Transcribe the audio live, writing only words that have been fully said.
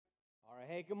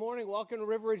Hey, good morning. Welcome to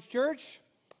River Ridge Church.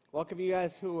 Welcome you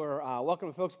guys who are, welcome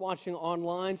to folks watching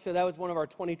online. So that was one of our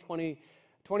 2020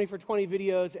 for 20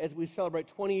 videos as we celebrate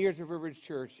 20 years of River Ridge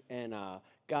Church and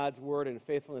God's Word and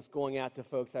faithfulness going out to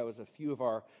folks. That was a few of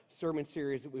our sermon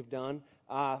series that we've done.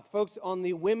 Folks, on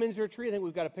the women's retreat, I think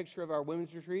we've got a picture of our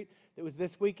women's retreat that was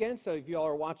this weekend. So if you all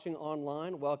are watching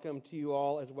online, welcome to you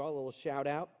all as well. A little shout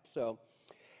out. So,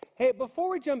 hey, before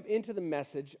we jump into the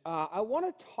message, I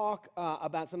want to talk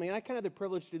about something. And I kind of have the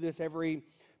privilege to do this every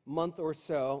month or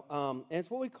so. And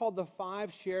it's what we call the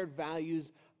 5 shared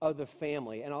values of the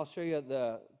family. And I'll show you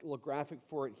the little graphic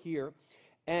for it here.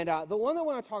 And the one that I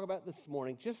want to talk about this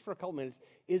morning, just for a couple minutes,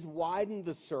 is widen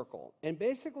the circle. And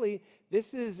basically,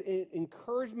 this is an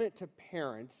encouragement to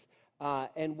parents.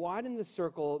 And widen the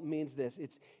circle means this.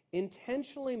 It's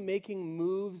intentionally making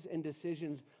moves and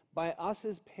decisions by us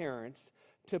as parents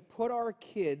to put our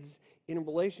kids in a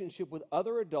relationship with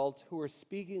other adults who are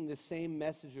speaking the same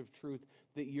message of truth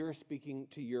that you're speaking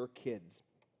to your kids.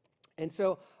 And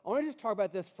so I want to just talk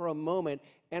about this for a moment,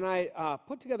 and I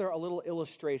put together a little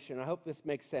illustration. I hope this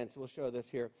makes sense. We'll show this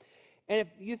here. And if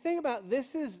you think about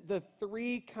this is the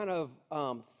 3 kind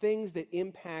of things that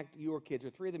impact your kids, or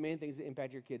 3 of the main things that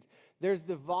impact your kids. There's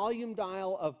the volume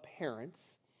dial of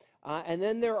parents, and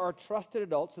then there are trusted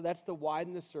adults, so that's the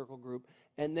widen the circle group,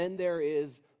 and then there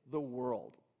is the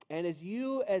world. And as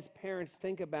you as parents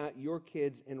think about your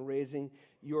kids and raising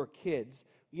your kids,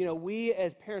 you know, we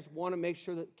as parents want to make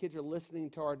sure that kids are listening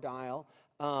to our dial,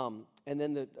 and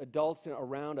then the adults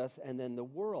around us, and then the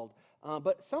world.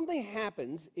 But something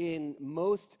happens in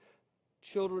most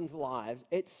children's lives.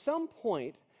 At some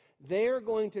point, they're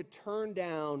going to turn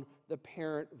down the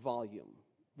parent volume,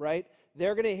 right?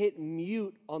 They're going to hit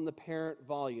mute on the parent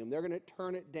volume. They're going to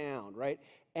turn it down, right?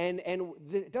 And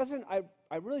it doesn't.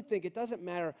 I really think it doesn't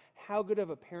matter how good of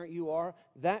a parent you are.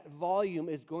 That volume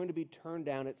is going to be turned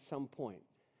down at some point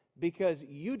because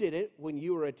you did it when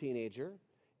you were a teenager,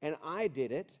 and I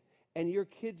did it, and your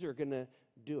kids are going to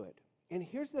do it. And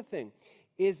here's the thing: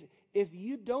 is if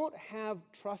you don't have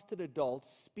trusted adults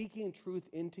speaking truth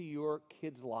into your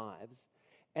kids' lives,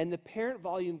 and the parent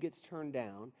volume gets turned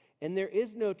down, and there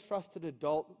is no trusted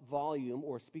adult volume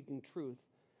or speaking truth,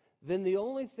 then the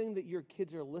only thing that your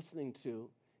kids are listening to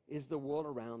is the world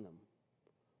around them,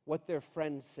 what their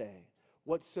friends say,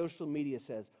 what social media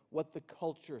says, what the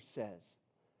culture says,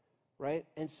 right?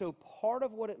 And so part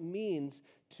of what it means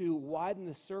to widen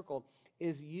the circle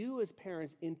is you as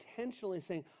parents intentionally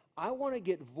saying, I want to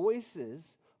get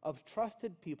voices of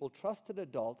trusted people, trusted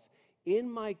adults in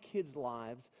my kids'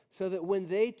 lives so that when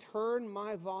they turn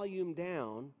my volume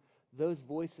down, those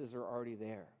voices are already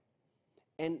there.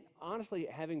 And honestly,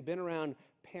 having been around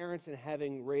parents and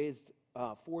having raised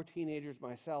 4 teenagers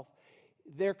myself,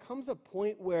 there comes a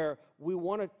point where we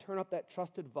want to turn up that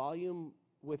trusted volume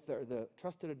with the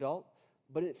trusted adult,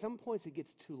 but at some points it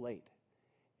gets too late.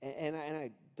 And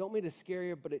I don't mean to scare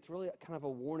you, but it's really kind of a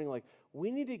warning. Like,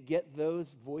 we need to get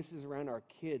those voices around our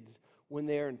kids when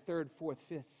they're in 3rd, 4th,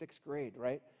 5th, 6th grade,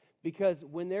 right? Because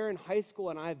when they're in high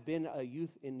school, and I've been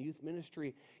in youth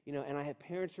ministry, you know, and I have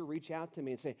parents who reach out to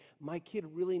me and say, my kid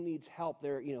really needs help.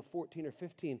 They're, 14 or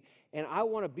 15, and I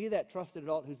want to be that trusted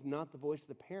adult who's not the voice of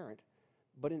the parent.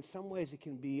 But in some ways, it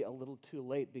can be a little too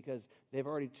late because they've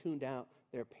already tuned out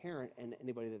their parent and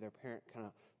anybody that their parent kind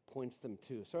of points them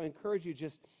to. So I encourage you,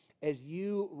 just as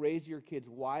you raise your kids,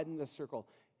 widen the circle.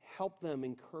 Help them,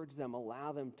 encourage them,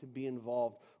 allow them to be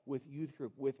involved with youth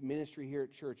group, with ministry here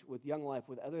at church, with Young Life,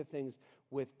 with other things,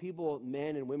 with people,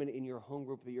 men and women in your home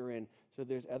group that you're in, so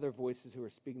there's other voices who are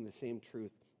speaking the same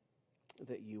truth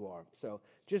that you are. So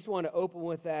just want to open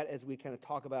with that as we kind of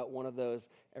talk about one of those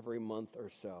every month or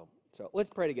so. So let's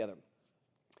pray together.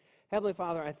 Heavenly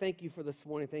Father, I thank you for this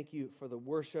morning. Thank you for the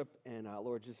worship, and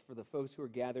Lord, just for the folks who are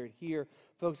gathered here,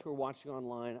 folks who are watching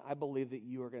online. I believe that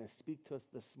you are going to speak to us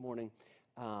this morning.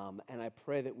 And I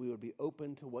pray that we would be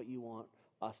open to what you want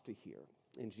us to hear.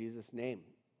 In Jesus' name,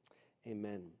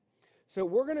 amen. So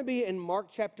we're going to be in Mark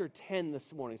chapter 10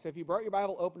 this morning. So if you brought your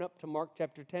Bible, open up to Mark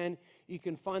chapter 10. You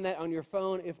can find that on your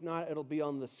phone. If not, it'll be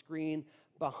on the screen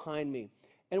behind me.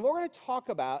 And what we're going to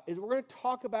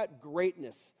talk about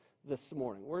greatness this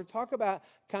morning. We're going to talk about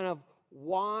kind of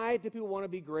why do people want to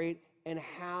be great and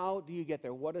how do you get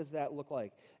there? What does that look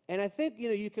like? And I think,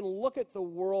 you can look at the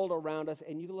world around us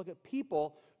and you can look at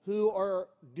people who are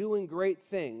doing great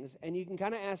things, and you can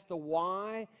kind of ask the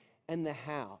why and the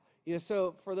how.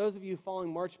 So for those of you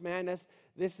following March Madness,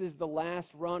 this is the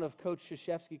last run of Coach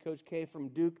Krzyzewski, Coach K from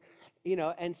Duke,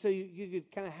 and so you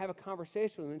could kind of have a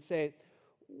conversation with them and say,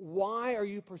 why are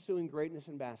you pursuing greatness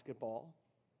in basketball,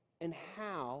 and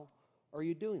how are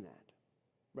you doing that,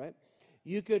 right?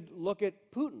 You could look at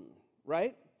Putin,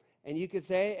 right? And you could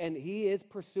say, and he is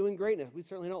pursuing greatness. We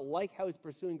certainly don't like how he's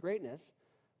pursuing greatness,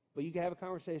 but you could have a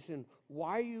conversation,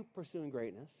 why are you pursuing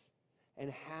greatness,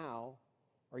 and how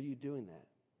are you doing that?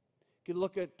 You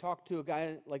could talk to a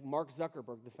guy like Mark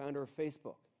Zuckerberg, the founder of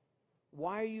Facebook.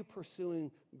 Why are you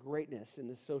pursuing greatness in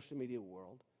the social media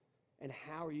world, and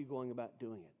how are you going about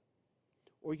doing it?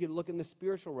 Or you could look in the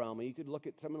spiritual realm, and you could look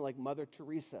at someone like Mother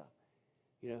Teresa,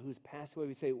 who's passed away.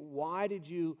 We say, why did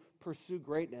you pursue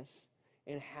greatness,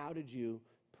 and how did you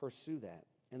pursue that?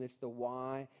 And it's the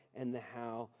why and the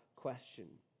how question.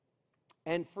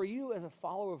 And for you as a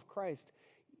follower of Christ,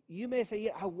 you may say,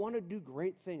 yeah, I want to do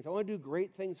great things. I want to do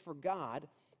great things for God.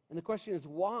 And the question is,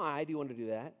 why do you want to do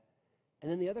that? And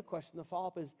then the other question, the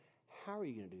follow-up is, how are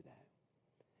you going to do that?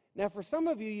 Now, for some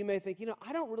of you, you may think,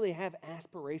 I don't really have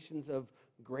aspirations of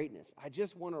greatness. I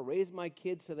just want to raise my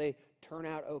kids so they turn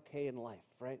out okay in life,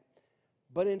 right?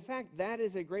 But in fact, that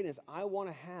is a greatness. I want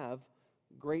to have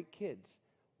great kids.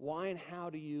 Why and how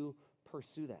do you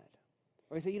pursue that?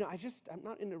 Or you say, I'm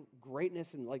not into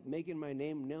greatness and like making my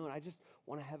name known. I just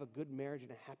want to have a good marriage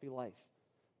and a happy life.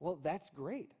 Well, that's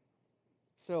great.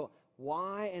 So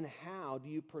why and how do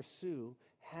you pursue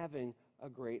having a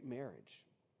great marriage?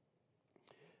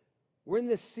 We're in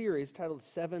this series titled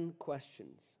 7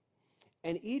 Questions.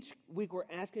 And each week we're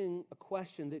asking a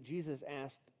question that Jesus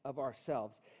asked of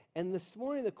ourselves. And this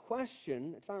morning the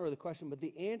question, it's not really the question, but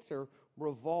the answer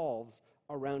revolves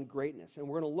around greatness. And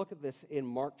we're going to look at this in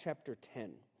Mark chapter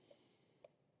 10.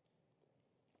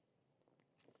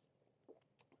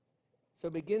 So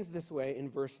it begins this way in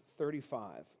verse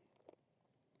 35. It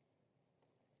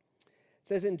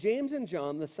says, And James and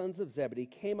John, the sons of Zebedee,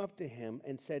 came up to him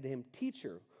and said to him,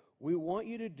 Teacher, we want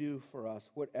you to do for us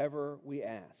whatever we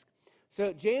ask.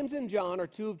 So James and John are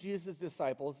two of Jesus'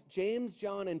 disciples. James,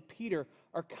 John, and Peter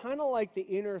are kind of like the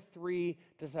inner 3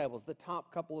 disciples, the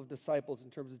top couple of disciples in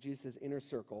terms of Jesus' inner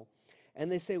circle. And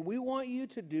they say, we want you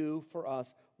to do for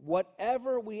us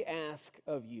whatever we ask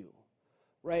of you.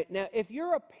 Right? Now, if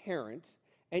you're a parent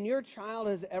and your child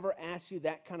has ever asked you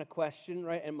that kind of question,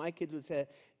 right? And my kids would say,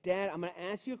 Dad, I'm going to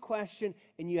ask you a question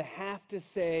and you have to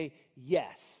say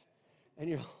yes. And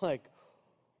you're like,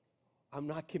 I'm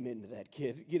not committing to that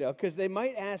kid, because they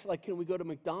might ask, like, can we go to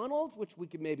McDonald's, which we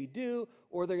could maybe do,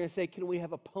 or they're going to say, can we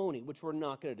have a pony, which we're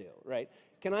not going to do, right?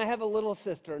 Can I have a little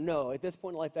sister? No, at this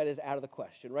point in life, that is out of the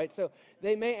question, right? So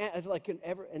they may ask, like,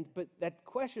 but that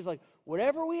question is like,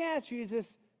 whatever we ask,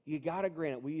 Jesus, you got to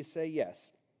grant it. Will you say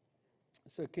yes?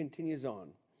 So it continues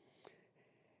on.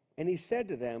 And he said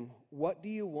to them, what do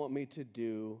you want me to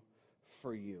do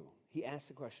for you? He asked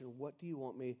the question, what do you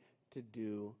want me to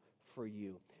do for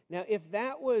you? Now, if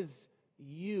that was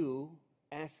you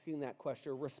asking that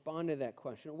question or responding to that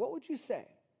question, what would you say?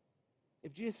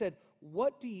 If Jesus said,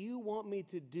 what do you want me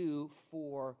to do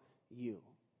for you?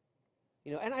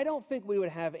 And I don't think we would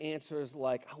have answers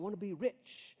like, I want to be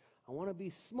rich, I want to be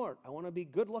smart, I want to be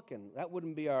good looking. That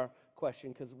wouldn't be our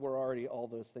question because we're already all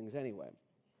those things anyway.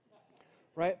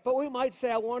 Right? But we might say,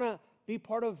 I want to be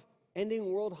part of ending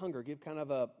world hunger, give kind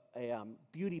of a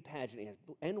beauty pageant,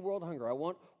 end world hunger. I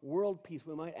want world peace.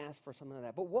 We might ask for something like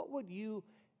that. But what would you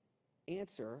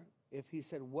answer if he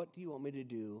said, what do you want me to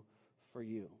do for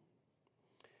you?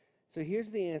 So here's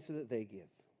the answer that they give.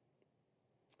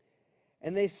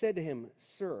 And they said to him,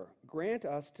 Sir, grant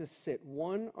us to sit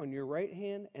one on your right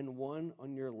hand and one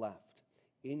on your left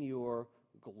in your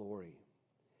glory.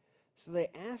 So they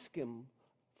ask him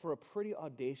for a pretty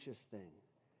audacious thing.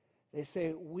 They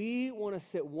say, we want to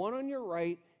sit one on your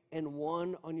right and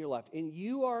one on your left. And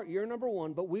you're number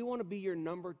 1, but we want to be your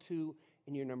number 2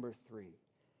 and your number 3.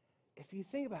 If you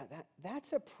think about that,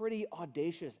 that's a pretty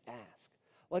audacious ask.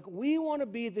 Like, we want to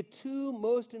be the 2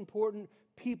 most important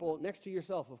people, next to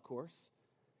yourself, of course,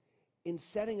 in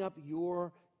setting up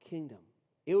your kingdom.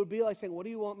 It would be like saying, what do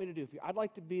you want me to do for you? I'd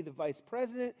like to be the vice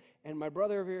president, and my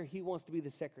brother over here, he wants to be the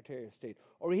secretary of state.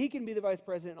 Or he can be the vice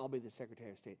president, and I'll be the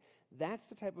secretary of state. That's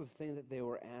the type of thing that they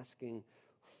were asking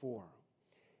for.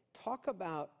 Talk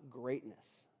about greatness.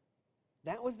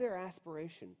 That was their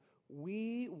aspiration.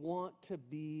 We want to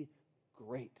be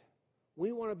great.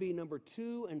 We want to be number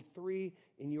 2 and 3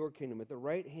 in your kingdom, at the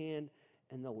right hand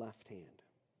and the left hand.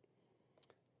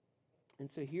 And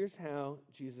so here's how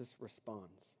Jesus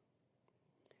responds.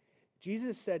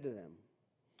 Jesus said to them,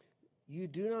 you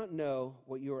do not know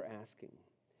what you are asking.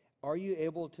 Are you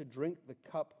able to drink the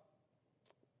cup?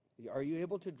 Are you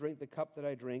able to drink the cup that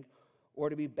I drink, or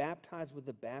to be baptized with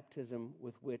the baptism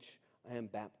with which I am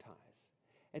baptized?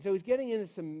 And so he's getting into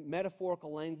some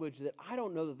metaphorical language that I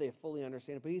don't know that they fully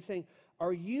understand, but he's saying,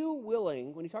 are you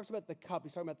willing, when he talks about the cup,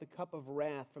 he's talking about the cup of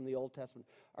wrath from the Old Testament.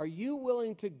 Are you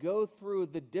willing to go through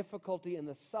the difficulty and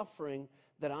the suffering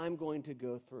that I'm going to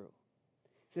go through?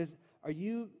 He says, are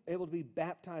you able to be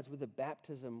baptized with the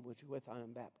baptism with I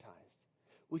am baptized?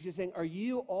 Which is saying, are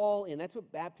you all in? That's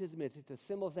what baptism is. It's a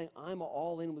symbol of saying, I'm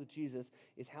all in with Jesus,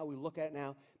 is how we look at it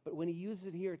now. But when he uses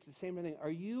it here, it's the same thing.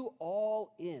 Are you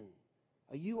all in?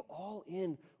 Are you all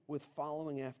in with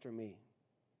following after me?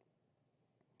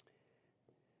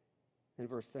 In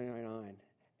verse 39,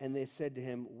 and they said to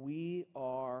him, we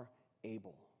are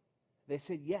able. They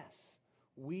said, yes,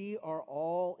 we are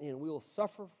all in. We will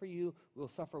suffer for you. We will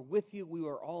suffer with you. We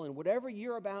are all in. Whatever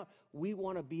you're about, we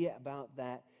want to be about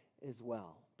that as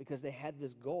well. Because they had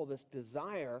this goal, this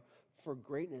desire for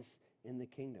greatness in the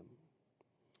kingdom.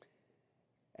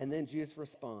 And then Jesus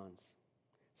responds.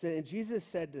 And Jesus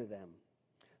said to them,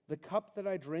 the cup that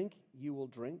I drink, you will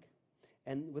drink.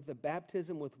 And with the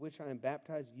baptism with which I am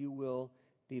baptized, you will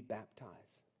be baptized.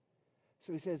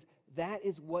 So he says, that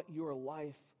is what your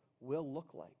life will look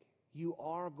like. You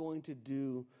are going to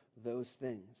do those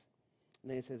things. And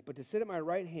then he says, but to sit at my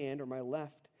right hand or my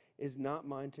left is not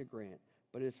mine to grant,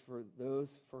 but is for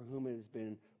those for whom it has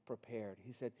been prepared.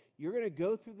 He said, you're going to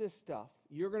go through this stuff.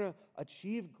 You're going to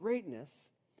achieve greatness,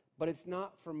 but it's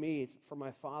not for me. It's for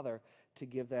my Father to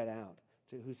give that out,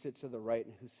 to who sits to the right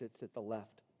and who sits at the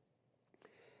left.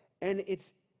 And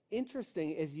it's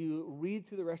interesting as you read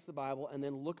through the rest of the Bible and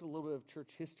then look at a little bit of church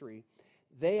history,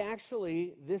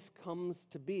 this comes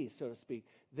to be, so to speak,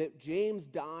 that James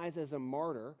dies as a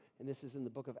martyr, and this is in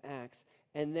the book of Acts,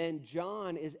 and then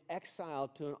John is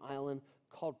exiled to an island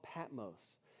called Patmos.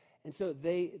 And so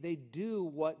they do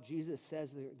what Jesus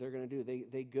says they're going to do.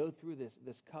 They go through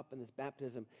this cup and this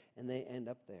baptism, and they end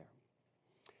up there.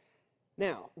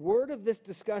 Now, word of this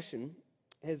discussion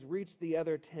has reached the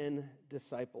other 10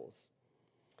 disciples.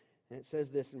 And it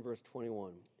says this in verse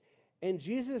 21. And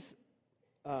Jesus,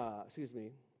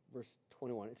 verse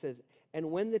 21. It says,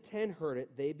 and when the 10 heard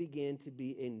it, they began to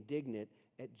be indignant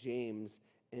at James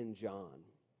and John.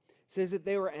 It says that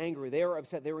they were angry, they were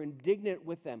upset, they were indignant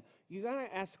with them. You got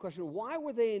to ask the question, why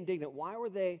were they indignant? Why were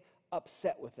they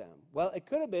upset with them? Well, it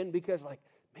could have been because,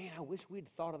 man, I wish we'd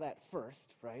thought of that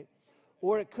first, right?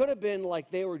 Or it could have been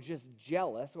like they were just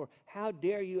jealous, or how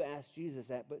dare you ask Jesus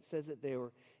that, but it says that they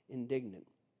were indignant.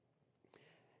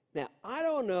 Now, I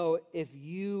don't know if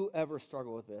you ever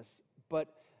struggle with this,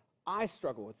 but I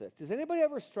struggle with this. Does anybody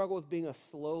ever struggle with being a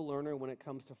slow learner when it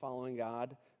comes to following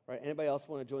God? Right? Anybody else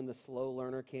want to join the slow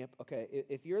learner camp? Okay,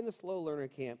 if you're in the slow learner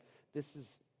camp, this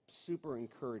is super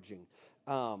encouraging.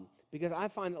 Because I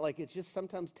find that it just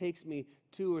sometimes takes me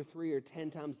 2 or 3 or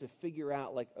 10 times to figure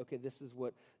out okay, this is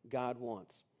what God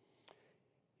wants.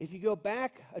 If you go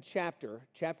back a chapter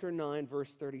 9,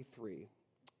 verse 33, it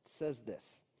says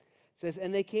this. It says,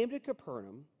 and they came to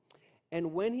Capernaum,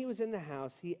 and when he was in the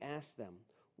house, he asked them,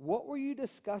 what were you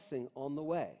discussing on the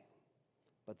way?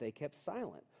 But they kept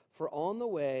silent, for on the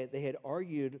way they had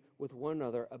argued with one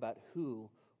another about who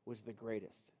was the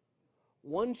greatest.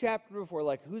 One chapter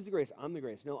before, who's the greatest? I'm the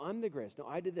greatest. No, I'm the greatest. No,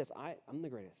 I did this. I'm the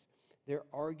greatest. They're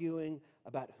arguing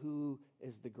about who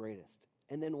is the greatest.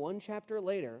 And then one chapter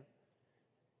later,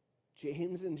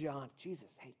 James and John, Jesus,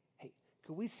 hey,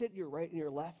 could we sit your right and your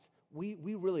left? We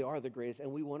really are the greatest,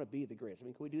 and we want to be the greatest. I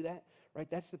mean, can we do that? Right?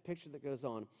 That's the picture that goes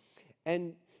on.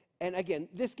 And again,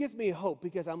 this gives me hope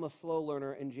because I'm a slow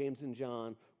learner, and James and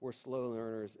John were slow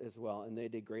learners as well, and they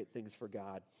did great things for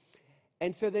God.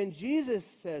 And so then Jesus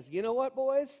says, you know what,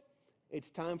 boys?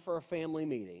 It's time for a family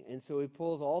meeting. And so he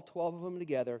pulls all 12 of them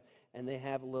together, and they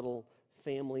have a little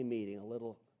family meeting, a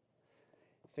little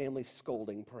family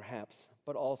scolding perhaps,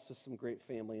 but also some great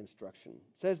family instruction.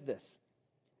 It says this,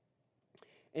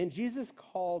 and Jesus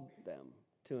called them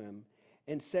to him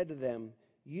and said to them,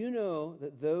 you know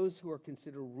that those who are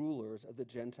considered rulers of the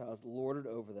Gentiles lord it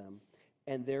over them,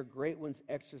 and their great ones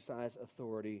exercise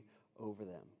authority over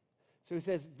them. So he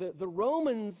says the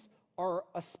Romans are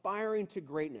aspiring to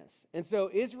greatness. And so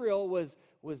Israel was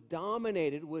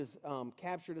dominated, was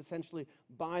captured essentially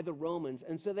by the Romans.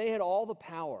 And so they had all the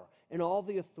power and all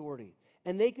the authority.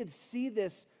 And they could see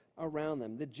this around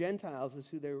them. The Gentiles is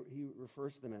who he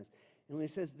refers to them as. And when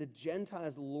he says the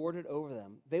Gentiles lorded over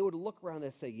them, they would look around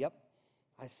and say, yep,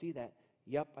 I see that.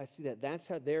 Yep, I see that. That's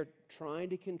how they're trying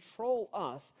to control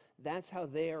us. That's how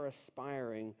they are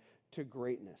aspiring to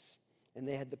greatness. And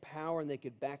they had the power, and they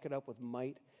could back it up with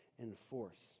might and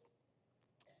force.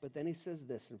 But then he says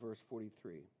this in verse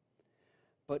 43,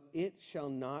 but it shall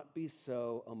not be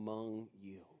so among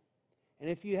you. And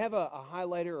if you have a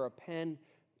highlighter or a pen,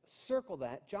 circle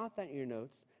that, jot that in your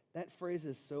notes. That phrase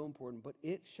is so important, but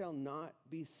it shall not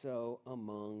be so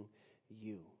among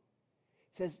you.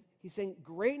 He's saying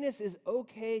greatness is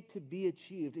okay to be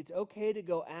achieved. It's okay to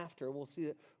go after. We'll see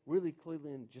that really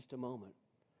clearly in just a moment.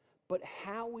 But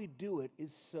how we do it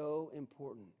is so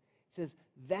important. He says,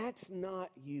 that's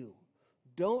not you.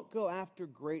 Don't go after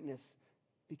greatness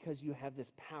because you have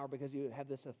this power, because you have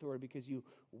this authority, because you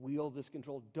wield this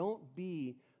control. Don't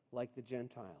be like the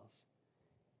Gentiles.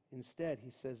 Instead, he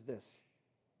says this.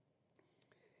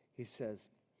 He says,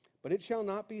 but it shall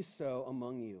not be so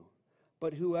among you.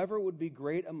 But whoever would be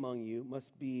great among you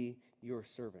must be your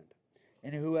servant.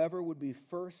 And whoever would be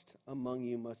first among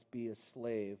you must be a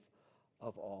slave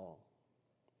of all.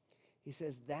 He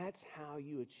says that's how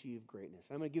you achieve greatness.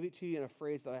 I'm going to give it to you in a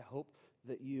phrase that I hope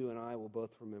that you and I will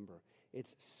both remember.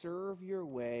 It's serve your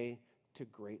way to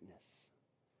greatness.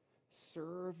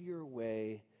 Serve your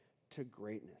way to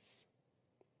greatness.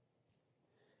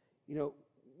 You know,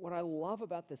 what I love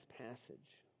about this passage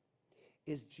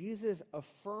is Jesus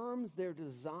affirms their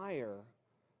desire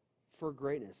for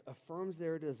greatness, affirms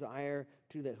their desire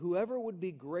to that. Whoever would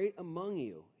be great among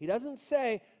you. He doesn't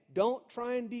say, don't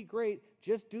try and be great,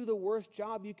 just do the worst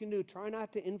job you can do. Try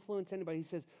not to influence anybody. He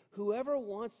says, whoever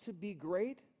wants to be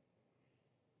great,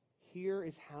 here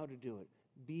is how to do it.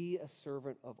 Be a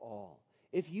servant of all.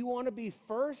 If you want to be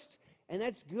first, and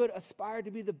that's good, aspire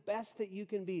to be the best that you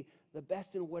can be, the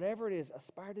best in whatever it is,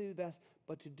 aspire to be the best,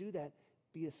 but to do that,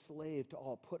 be a slave to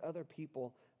all. Put other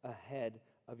people ahead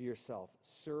of yourself.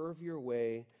 Serve your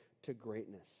way to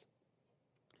greatness.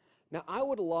 Now, I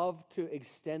would love to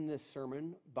extend this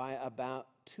sermon by about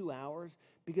 2 hours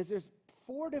because there's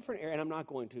 4 different areas, and I'm not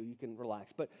going to, you can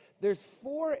relax, but there's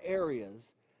 4 areas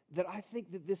that I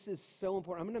think that this is so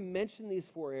important. I'm going to mention these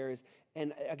 4 areas,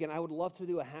 and again, I would love to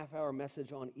do a half-hour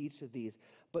message on each of these,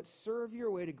 but serve your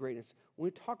way to greatness. When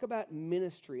we talk about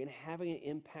ministry and having an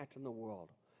impact on the world,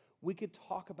 we could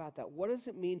talk about that. What does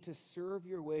it mean to serve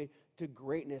your way to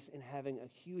greatness and having a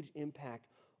huge impact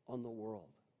on the world?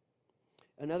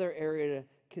 Another area to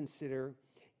consider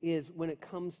is when it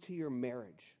comes to your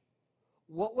marriage.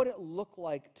 What would it look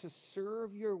like to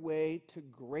serve your way to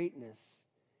greatness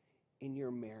in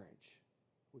your marriage?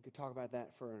 We could talk about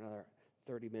that for another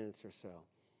 30 minutes or so.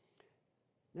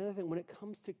 Another thing, when it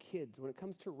comes to kids, when it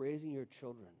comes to raising your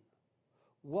children,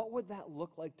 what would that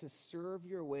look like to serve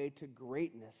your way to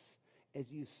greatness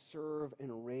as you serve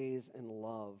and raise and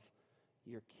love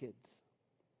your kids?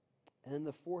 And then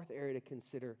the 4th area to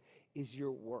consider is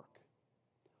your work.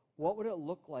 What would it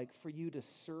look like for you to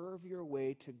serve your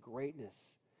way to greatness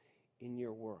in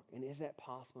your work? And is that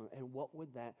possible? And what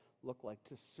would that look like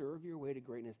to serve your way to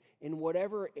greatness in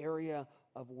whatever area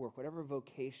of work, whatever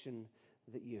vocation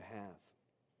that you have?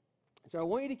 So I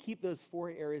want you to keep those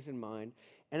 4 areas in mind,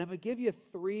 and I'm going to give you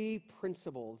 3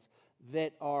 principles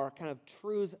that are kind of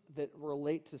truths that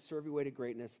relate to serve your way to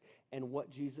greatness and what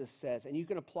Jesus says. And you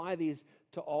can apply these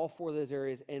to all 4 of those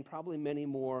areas and probably many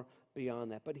more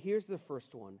beyond that. But here's the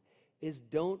first one, is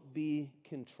don't be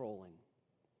controlling.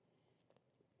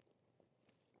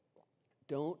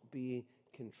 Don't be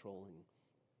controlling.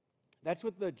 That's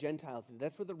what the Gentiles did.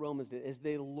 That's what the Romans did, is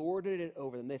they lorded it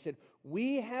over them. They said,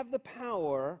 we have the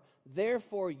power,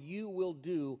 therefore you will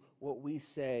do what we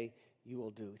say you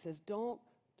will do. He says, don't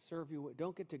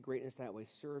get to greatness that way.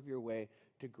 Serve your way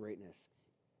to greatness.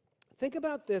 Think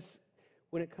about this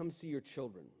when it comes to your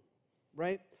children,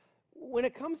 right? When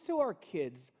it comes to our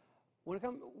kids,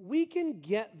 we can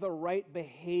get the right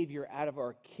behavior out of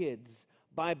our kids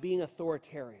by being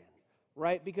authoritarian.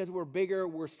 Right? Because we're bigger,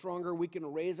 we're stronger, we can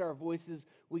raise our voices.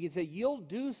 We can say, you'll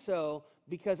do so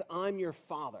because I'm your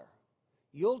father.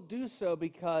 You'll do so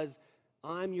because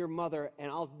I'm your mother, and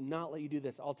I'll not let you do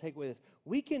this. I'll take away this.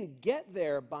 We can get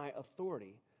there by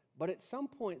authority, but at some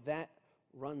point that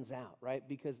runs out, right?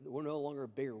 Because we're no longer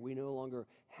bigger. We no longer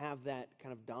have that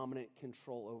kind of dominant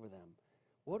control over them.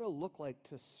 What it'll look like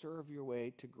to serve your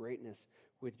way to greatness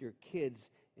with your kids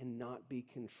and not be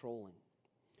controlling.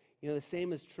 You know, the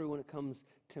same is true when it comes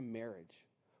to marriage.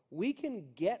 We can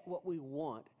get what we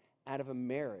want out of a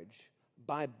marriage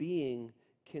by being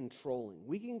controlling.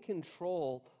 We can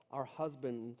control our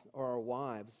husbands or our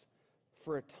wives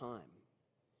for a time.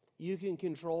 You can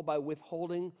control by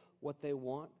withholding what they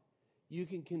want. You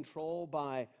can control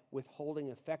by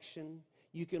withholding affection.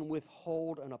 You can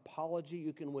withhold an apology.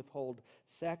 You can withhold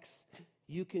sex.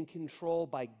 You can control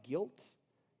by guilt.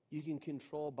 You can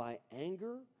control by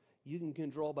anger. You can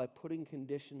control by putting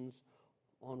conditions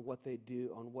on what they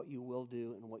do, on what you will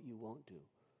do and what you won't do.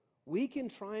 We can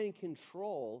try and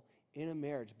control in a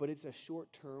marriage, but it's a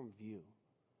short-term view.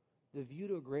 The view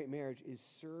to a great marriage is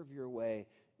serve your way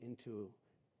into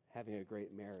having a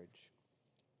great marriage.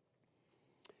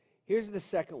 Here's the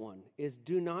second one, is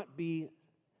do not be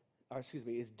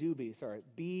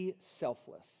be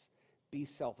selfless. Be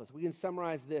selfless. We can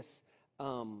summarize this,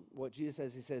 what Jesus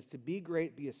says. He says, to be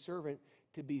great, be a servant.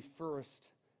 To be first,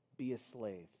 be a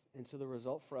slave. And so the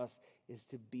result for us is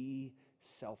to be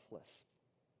selfless.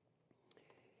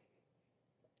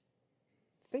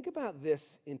 Think about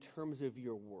this in terms of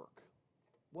your work.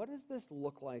 What does this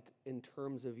look like in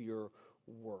terms of your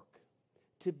work?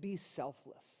 To be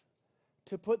selfless,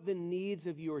 to put the needs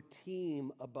of your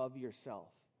team above yourself,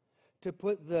 to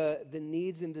put the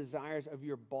needs and desires of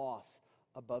your boss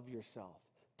above yourself,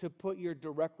 to put your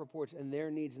direct reports and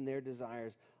their needs and their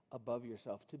desires above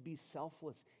yourself, to be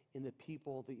selfless in the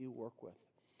people that you work with.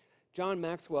 John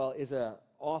Maxwell is an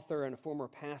author and a former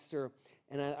pastor,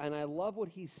 and I love what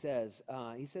he says.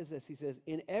 He says this, he says,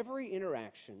 in every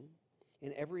interaction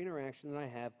that I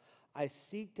have, I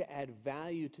seek to add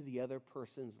value to the other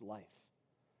person's life.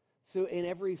 So in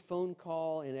every phone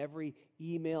call, in every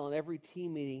email, in every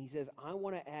team meeting, he says, I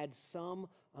want to add some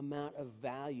amount of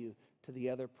value to the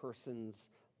other person's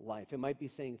life. It might be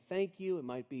saying thank you. It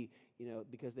might be,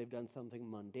 because they've done something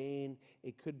mundane.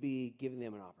 It could be giving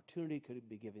them an opportunity. It could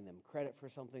be giving them credit for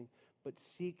something. But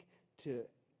seek to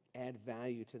add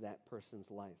value to that person's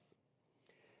life.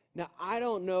 Now, I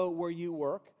don't know where you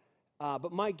work,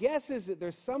 but my guess is that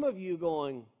there's some of you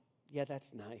going, yeah,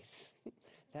 that's nice.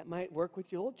 That might work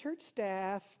with your little church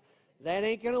staff. That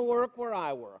ain't going to work where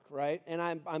I work, right? And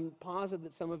I'm positive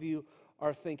that some of you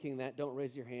are thinking that. Don't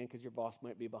raise your hand because your boss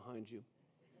might be behind you.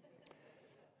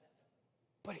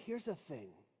 But here's the thing,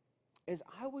 is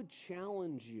I would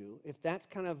challenge you, if that's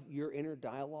kind of your inner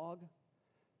dialogue,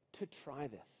 to try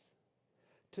this,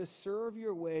 to serve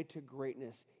your way to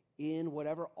greatness in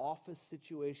whatever office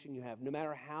situation you have, no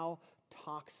matter how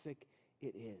toxic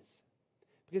it is.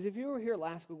 Because if you were here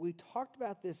last week, we talked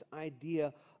about this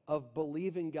idea of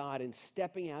believing God and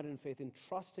stepping out in faith and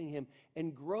trusting Him,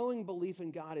 and growing belief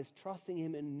in God is trusting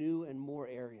Him in new and more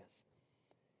areas.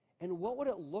 And what would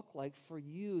it look like for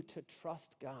you to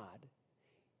trust God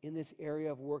in this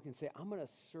area of work and say, I'm going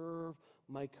to serve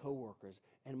my coworkers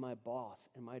and my boss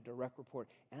and my direct report,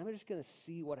 and I'm just going to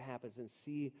see what happens and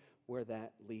see where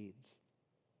that leads.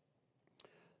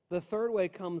 The third way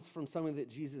comes from something that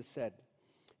Jesus said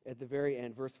at the very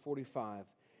end, verse 45. It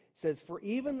says, for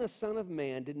even the Son of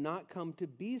Man did not come to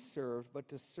be served, but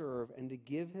to serve and to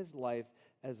give His life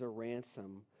as a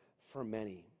ransom for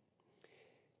many.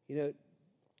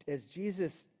 As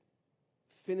Jesus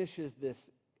finishes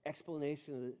this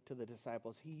explanation to the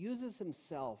disciples, He uses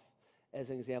Himself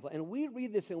as an example. And we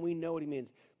read this and we know what He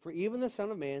means. For even the Son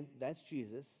of Man, that's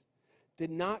Jesus, did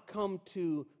not come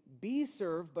to be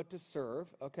served, but to serve.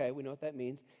 Okay, we know what that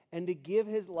means. And to give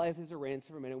His life as a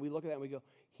ransom for many. And we look at that and we go,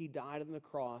 He died on the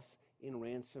cross in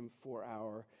ransom for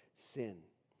our sin.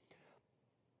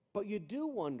 But you do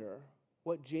wonder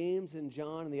what James and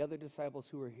John and the other disciples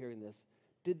who were hearing this,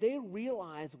 did they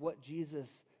realize what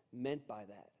Jesus meant by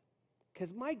that?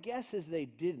 Because my guess is they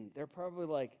didn't. They're probably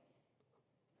like,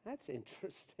 that's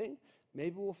interesting.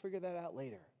 Maybe we'll figure that out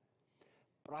later.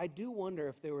 But I do wonder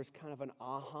if there was kind of an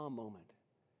aha moment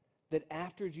that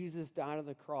after Jesus died on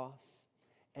the cross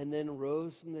and then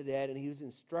rose from the dead and He was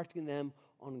instructing them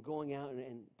on going out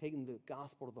and taking the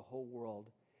gospel to the whole world,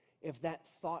 if that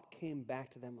thought came back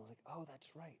to them, I was like, oh, that's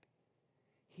right.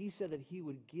 He said that He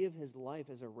would give His life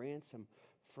as a ransom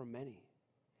for many.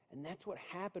 And that's what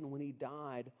happened when He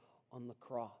died on the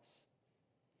cross.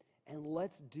 And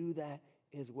let's do that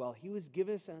as well. He was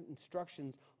giving us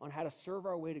instructions on how to serve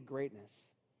our way to greatness.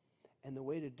 And the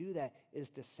way to do that is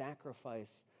to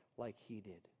sacrifice like He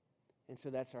did. And so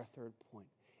that's our third point,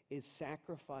 is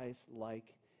sacrifice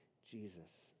like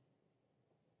Jesus.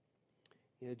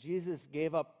 Jesus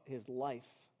gave up His life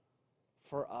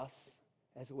for us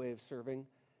as a way of serving.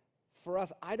 For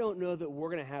us, I don't know that we're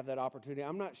going to have that opportunity.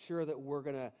 I'm not sure that we're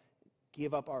going to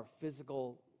give up our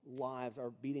physical lives,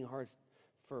 our beating hearts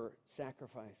for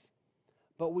sacrifice.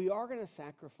 But we are going to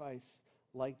sacrifice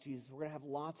like Jesus. We're going to have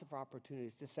lots of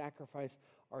opportunities to sacrifice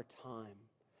our time,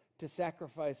 to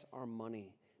sacrifice our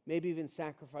money, maybe even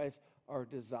sacrifice our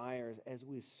desires as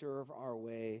we serve our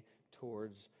way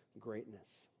towards greatness.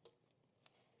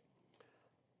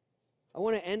 I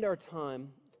want to end our time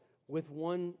with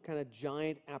one kind of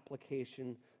giant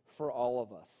application for all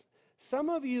of us. Some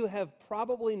of you have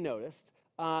probably noticed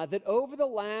that over the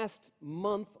last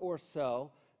month or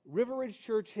so, River Ridge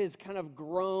Church has kind of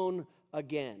grown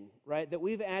again, right? That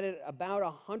we've added about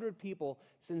 100 people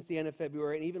since the end of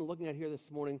February, and even looking at here this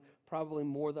morning, probably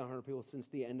more than 100 people since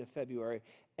the end of February.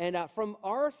 And from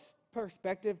our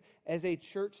perspective as a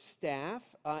church staff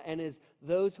and as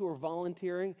those who are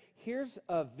volunteering, here's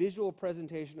a visual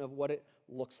presentation of what it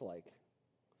looks like,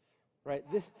 right?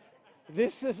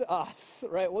 This is us,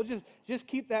 right? We'll just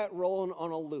keep that rolling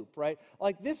on a loop, right?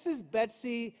 Like, this is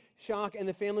Betsy Schock and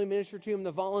the family ministry team,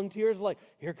 the volunteers, like,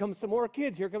 here comes some more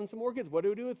kids, here comes some more kids. What do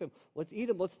we do with them? Let's eat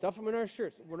them, let's stuff them in our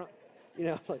shirts. We're not,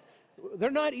 it's like, they're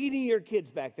not eating your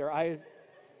kids back there. I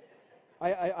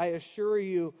assure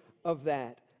you of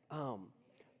that.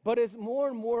 But as more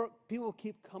and more people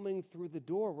keep coming through the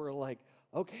door, we're like,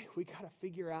 okay, we got to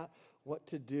figure out what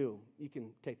to do. You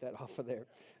can take that off of there.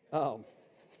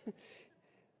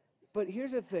 But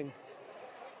here's the thing.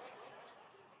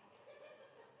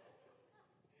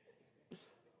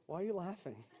 Why are you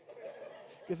laughing?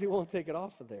 Because he won't take it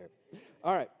off of there.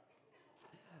 All right.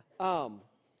 But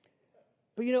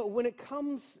when it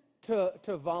comes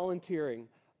to volunteering,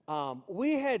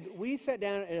 we sat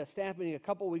down at a staff meeting a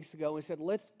couple weeks ago and we said,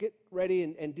 let's get ready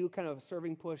and do kind of a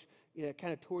serving push,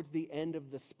 kind of towards the end of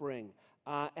the spring.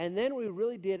 And then we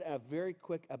really did a very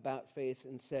quick about face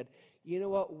and said, you know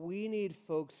what, we need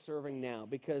folks serving now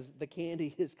because the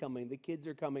candy is coming, the kids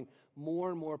are coming, more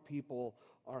and more people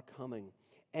are coming.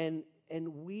 And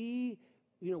we,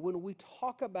 when we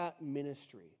talk about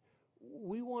ministry,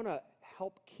 we want to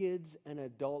help kids and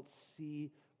adults see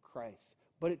Christ.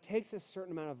 But it takes a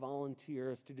certain amount of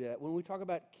volunteers to do that. When we talk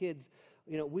about kids,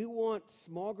 we want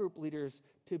small group leaders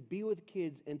to be with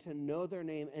kids and to know their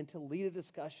name and to lead a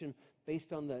discussion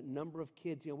based on the number of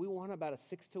kids. We want about a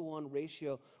 6-to-1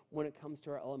 ratio when it comes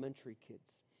to our elementary kids.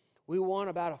 We want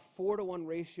about a 4-to-1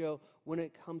 ratio when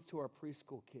it comes to our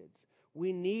preschool kids.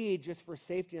 We need, just for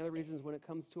safety and other reasons, when it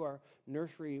comes to our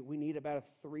nursery, we need about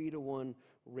a 3-to-1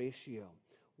 ratio.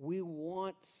 We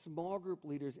want small group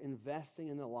leaders investing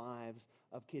in the lives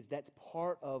of kids. That's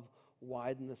part of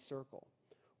Widen the Circle.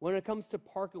 When it comes to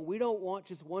parking, we don't want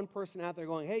just one person out there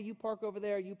going, hey, you park over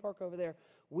there, you park over there.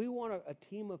 We want a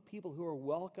team of people who are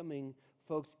welcoming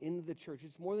folks into the church.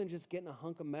 It's more than just getting a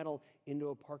hunk of metal into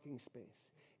a parking space.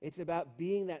 It's about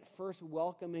being that first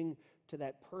welcoming to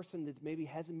that person that maybe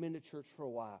hasn't been to church for a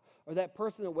while, or that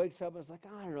person that wakes up and is like,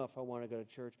 I don't know if I want to go to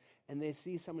church, and they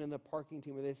see someone in the parking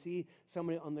team, or they see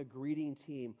somebody on the greeting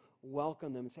team,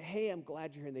 welcome them and say, hey, I'm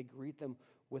glad you're here, and they greet them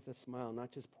with a smile,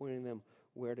 not just pointing them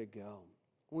where to go.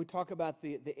 When we talk about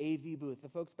the AV booth, the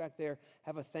folks back there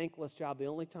have a thankless job. The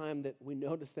only time that we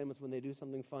notice them is when they do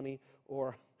something funny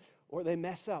or they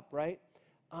mess up, right?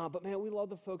 But man, we love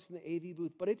the folks in the AV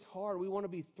booth, but it's hard. We want to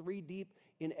be 3 deep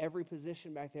in every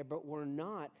position back there, but we're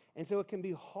not. And so it can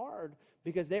be hard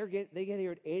because they get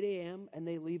here at 8 a.m. and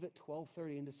they leave at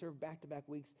 12:30, and to serve back-to-back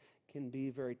weeks can be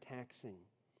very taxing.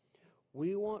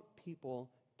 We want people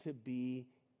to be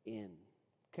in,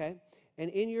 okay? And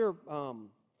in your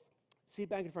seat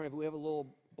back in front of you, we have a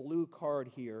little blue card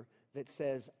here that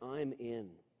says, I'm in.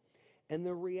 And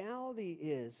the reality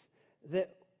is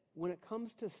that when it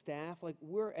comes to staff,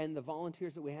 and the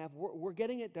volunteers that we have, we're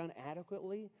getting it done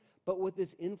adequately, but with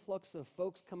this influx of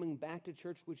folks coming back to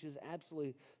church, which is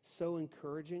absolutely so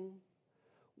encouraging,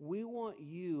 we want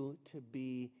you to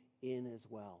be in as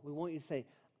well. We want you to say,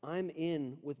 I'm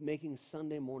in with making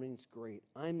Sunday mornings great.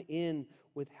 I'm in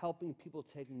with helping people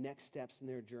take next steps in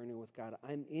their journey with God.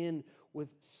 I'm in with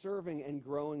serving and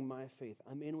growing my faith.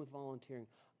 I'm in with volunteering.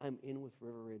 I'm in with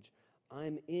River Ridge.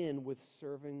 I'm in with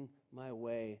serving my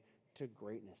way to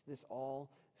greatness. This all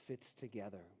fits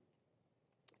together.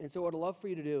 And so what I'd love for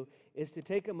you to do is to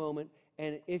take a moment,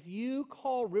 and if you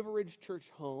call River Ridge Church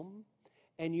home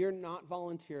and you're not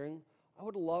volunteering, I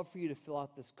would love for you to fill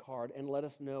out this card and let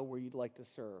us know where you'd like to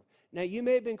serve. Now, you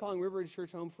may have been calling River Ridge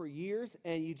Church home for years,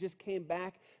 and you just came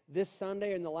back this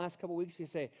Sunday or in the last couple weeks. You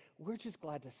say, we're just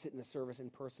glad to sit in a service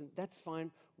in person. That's fine.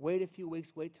 Wait a few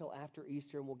weeks. Wait till after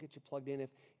Easter, and we'll get you plugged in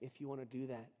if you want to do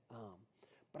that.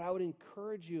 But I would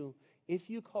encourage you, if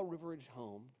you call River Ridge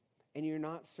home and you're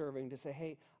not serving, to say,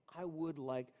 hey, I would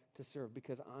like to serve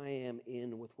because I am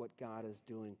in with what God is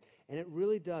doing. And it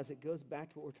really does. It goes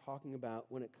back to what we're talking about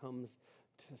when it comes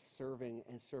to serving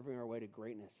and serving our way to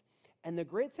greatness. And the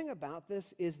great thing about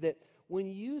this is that when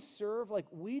you serve,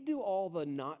 we do all the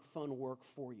not fun work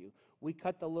for you. We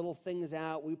cut the little things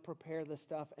out, we prepare the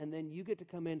stuff, and then you get to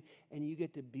come in and you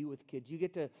get to be with kids. You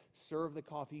get to serve the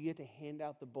coffee, you get to hand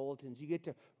out the bulletins, you get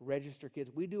to register kids.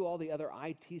 We do all the other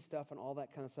IT stuff and all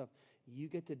that kind of stuff. You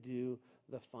get to do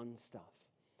the fun stuff.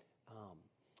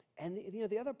 And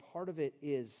the other part of it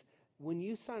is when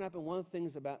you sign up, and one of the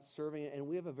things about serving, and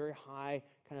we have a very high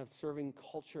kind of serving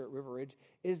culture at River Ridge,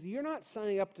 is you're not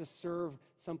signing up to serve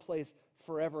someplace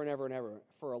forever and ever and ever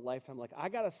for a lifetime. Like, I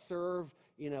got to serve,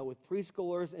 with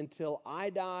preschoolers until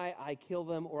I die, I kill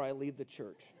them, or I leave the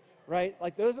church, right?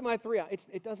 Like, those are my three.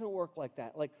 It doesn't work like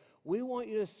that. Like, we want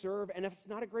you to serve, and if it's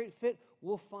not a great fit,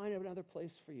 we'll find another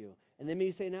place for you. And then maybe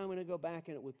you say, now I'm going to go back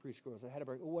in it with preschoolers. I had a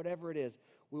break. Whatever it is,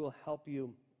 we will help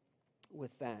you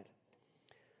with that.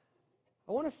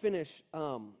 I want to finish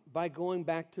by going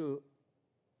back to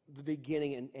the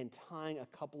beginning and tying a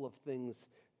couple of things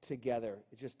together,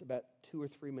 just about 2 or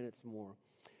 3 minutes more.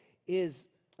 Is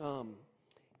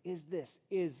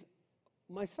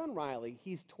my son Riley.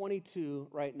 He's 22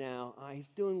 right now. He's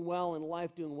doing well in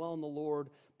life, doing well in the Lord.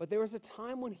 But there was a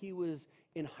time when he was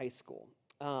in high school,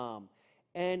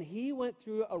 and he went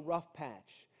through a rough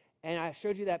patch. And I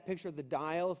showed you that picture of the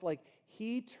dials. Like,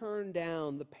 he turned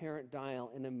down the parent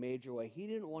dial in a major way. He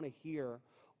didn't want to hear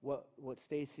what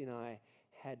Stacy and I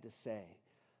had to say.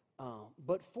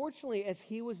 But fortunately, as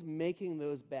he was making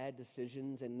those bad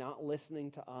decisions and not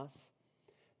listening to us,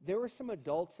 there were some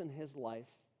adults in his life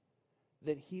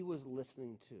that he was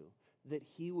listening to, that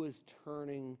he was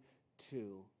turning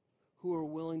to, who were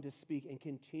willing to speak and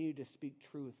continue to speak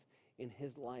truth in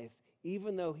his life,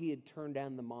 even though he had turned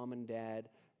down the mom and dad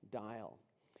dial.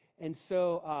 And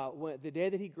so the day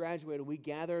that he graduated, we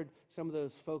gathered some of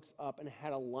those folks up and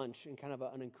had a lunch, and kind of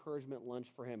an encouragement lunch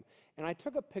for him. And I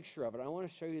took a picture of it. I want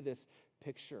to show you this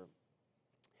picture.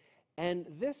 And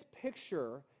this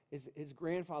picture, his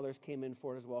grandfathers came in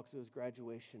for it as well because it was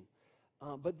graduation.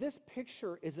 But this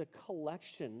picture is a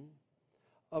collection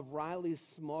of Riley's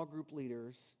small group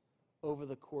leaders over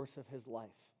the course of his life.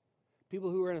 People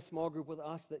who were in a small group with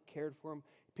us that cared for him.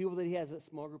 People that he has a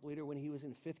small group leader when he was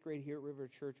in 5th grade here at River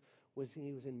Church,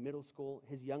 he was in middle school,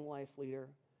 his young life leader.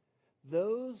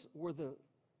 Those were the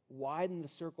widen the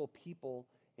circle people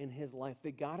in his life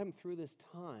that got him through this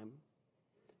time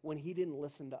when he didn't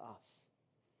listen to us.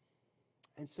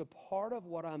 And so part of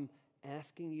what I'm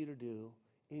asking you to do,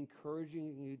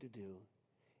 encouraging you to do,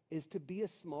 is to be a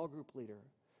small group leader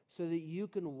so that you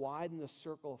can widen the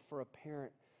circle for a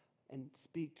parent and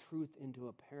speak truth into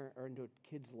a parent or into a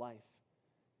kid's life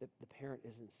that the parent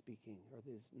isn't speaking or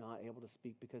is not able to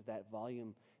speak because that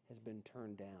volume has been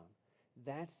turned down.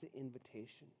 That's the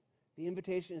invitation. The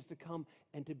invitation is to come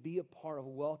and to be a part of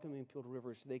welcoming people to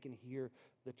River so they can hear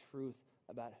the truth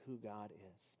about who God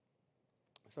is.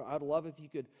 So I'd love if you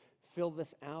could fill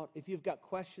this out. If you've got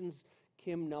questions,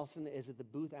 Kim Nelson is at the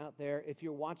booth out there. If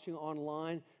you're watching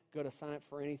online, go to sign up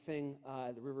for anything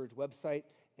at the River Ridge website,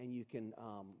 and you can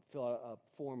fill out a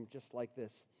form just like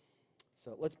this.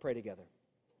 So let's pray together.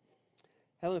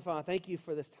 Heavenly Father, thank you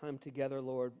for this time together,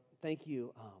 Lord. Thank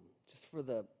you just for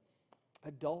the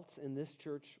adults in this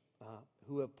church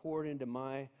who have poured into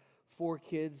my 4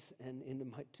 kids and into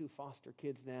my 2 foster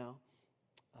kids now,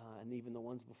 and even the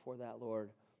ones before that,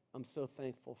 Lord. I'm so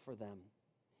thankful for them.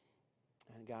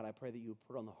 And God, I pray that you would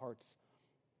put on the hearts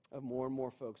of more and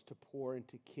more folks to pour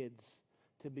into kids,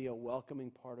 to be a welcoming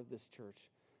part of this church,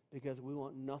 because we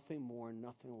want nothing more and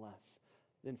nothing less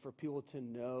than for people to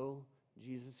know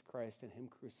Jesus Christ and him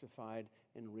crucified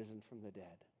and risen from the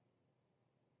dead.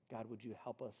 God, would you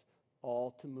help us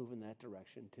all to move in that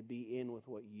direction, to be in with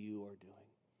what you are doing?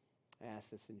 I ask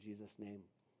this in Jesus' name.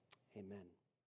 Amen.